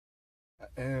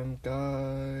am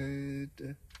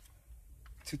God.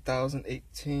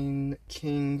 2018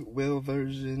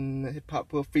 KingWillversion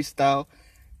HipHopWill Freestyle.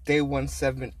 Day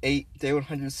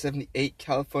 178,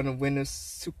 California winner,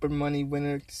 super money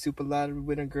winner, super lottery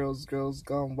winner, girls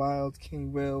gone wild,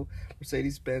 King Will,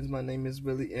 Mercedes Benz. My name is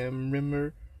Willie M.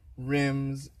 Rimmer,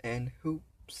 Rims and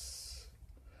Hoops.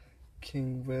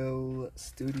 King Will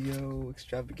Studio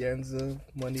Extravaganza,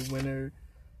 money winner,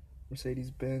 Mercedes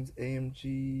Benz,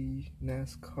 AMG,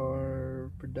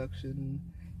 NASCAR production,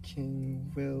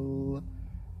 King Will.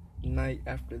 Night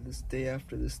after this, day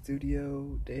after the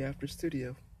studio, day after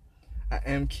studio. I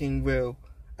am King Will.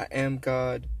 I am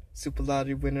God. Super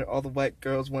lottery winner. All the white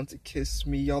girls want to kiss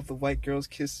me. All the white girls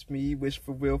kiss me. Wish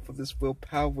for will for this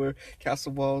willpower.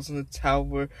 Castle walls in the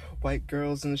tower. White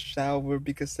girls in the shower.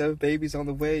 Because 7 babies on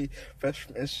the way. Fresh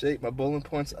from in shape. My bowling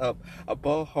points up. I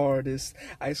ball hardest.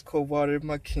 Ice cold water in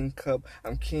my king cup.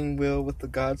 I'm King Will with the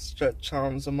God strut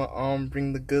charms on my arm.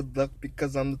 Bring the good luck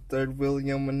because I'm the 3rd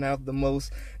William and have the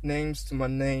most names to my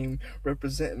name.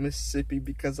 Represent Mississippi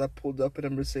because I pulled up in a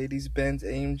Mercedes Benz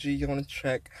AMG on the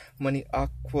track. Money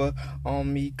aqua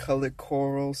on me, colored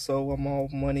coral, so I'm all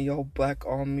money, all black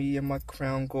on me, and my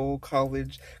crown gold.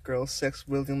 College girl sex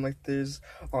William like there's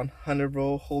on Hunter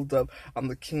Roll. Hold up, I'm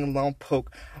the king of long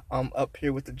poke. I'm up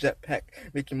here with the jetpack,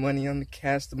 making money on the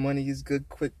cash. The money is good,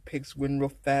 quick picks, win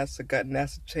real fast. I got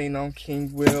NASA chain on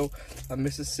King Will. A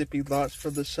Mississippi launch for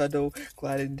the shuttle,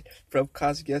 glided from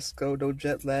Kosciuszko, no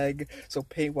jet lag. So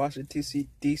pay Washington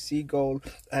DC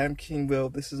gold. I am King Will.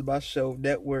 This is my show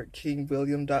network,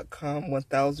 KingWilliam.com.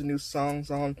 1,000 new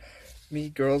songs on me.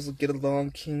 Girls will get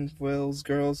along. King Will's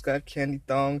girls got candy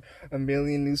thong. 1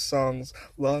 million new songs.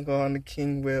 Log on to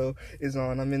King Will is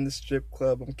on. I'm in the strip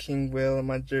club. I'm King Will in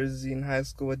my jersey in high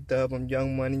school a dub. I'm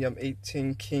Young Money. I'm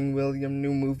 18. King William.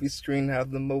 New movie screen.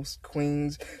 Have the most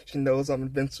queens. She knows I'm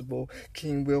invincible.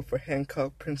 King Will for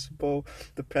Hancock principal.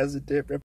 The president.